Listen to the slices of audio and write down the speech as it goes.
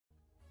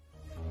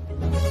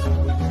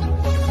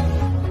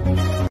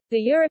The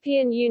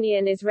European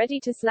Union is ready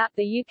to slap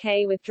the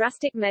UK with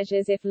drastic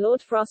measures if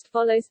Lord Frost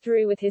follows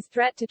through with his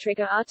threat to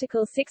trigger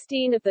Article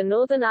 16 of the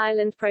Northern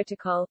Ireland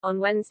Protocol.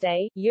 On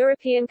Wednesday,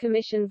 European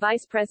Commission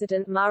Vice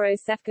President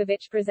Maros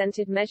Šefčovič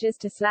presented measures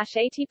to slash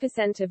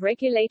 80% of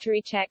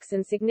regulatory checks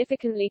and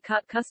significantly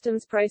cut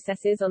customs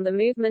processes on the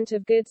movement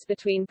of goods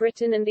between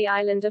Britain and the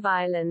island of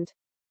Ireland.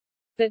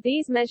 But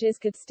these measures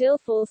could still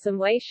fall some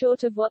way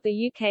short of what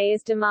the UK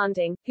is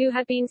demanding, who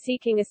had been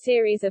seeking a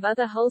series of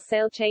other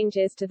wholesale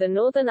changes to the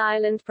Northern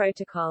Ireland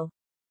Protocol.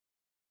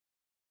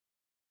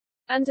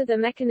 Under the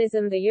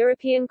mechanism, the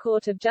European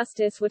Court of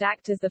Justice would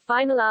act as the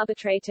final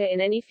arbitrator in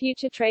any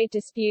future trade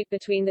dispute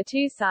between the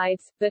two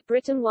sides, but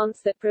Britain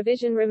wants that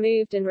provision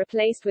removed and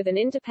replaced with an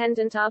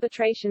independent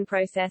arbitration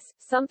process,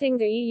 something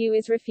the EU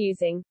is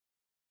refusing.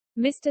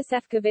 Mr.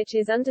 Šefčovič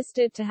is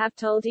understood to have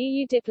told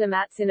EU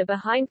diplomats in a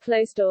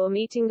behind-closed-door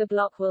meeting the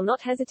bloc will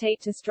not hesitate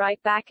to strike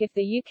back if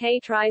the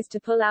UK tries to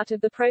pull out of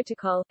the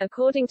protocol,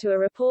 according to a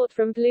report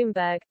from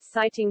Bloomberg,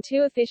 citing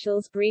two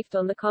officials briefed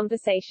on the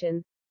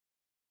conversation.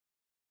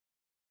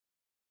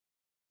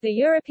 The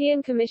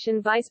European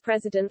Commission Vice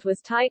President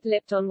was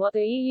tight-lipped on what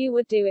the EU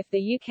would do if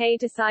the UK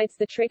decides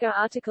to trigger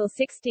Article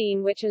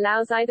 16, which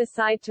allows either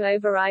side to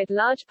override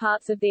large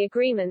parts of the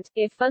agreement,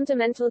 if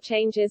fundamental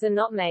changes are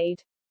not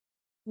made.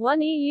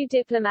 One EU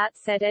diplomat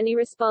said any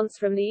response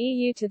from the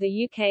EU to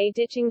the UK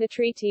ditching the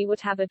treaty would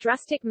have a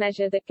drastic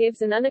measure that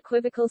gives an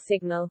unequivocal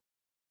signal.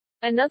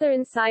 Another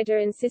insider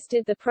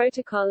insisted the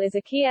protocol is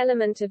a key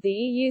element of the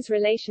EU's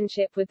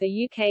relationship with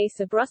the UK,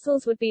 so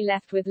Brussels would be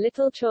left with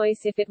little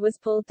choice if it was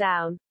pulled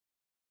down.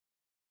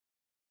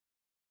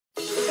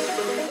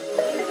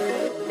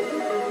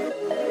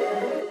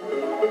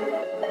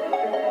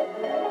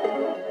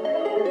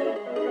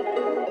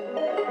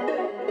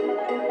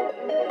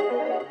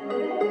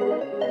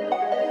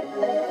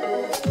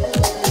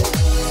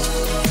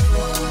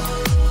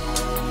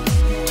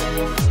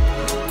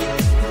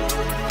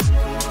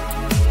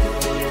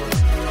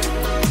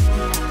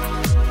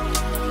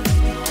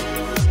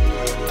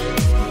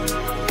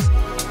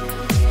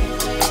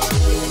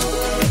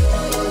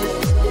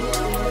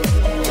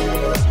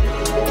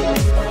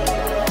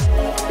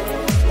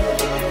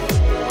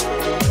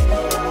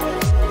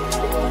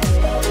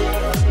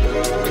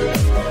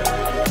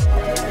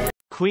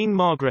 Queen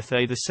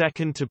Margrethe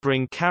II to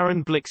bring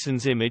Karen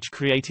Blixen's image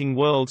creating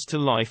worlds to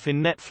life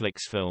in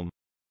Netflix film.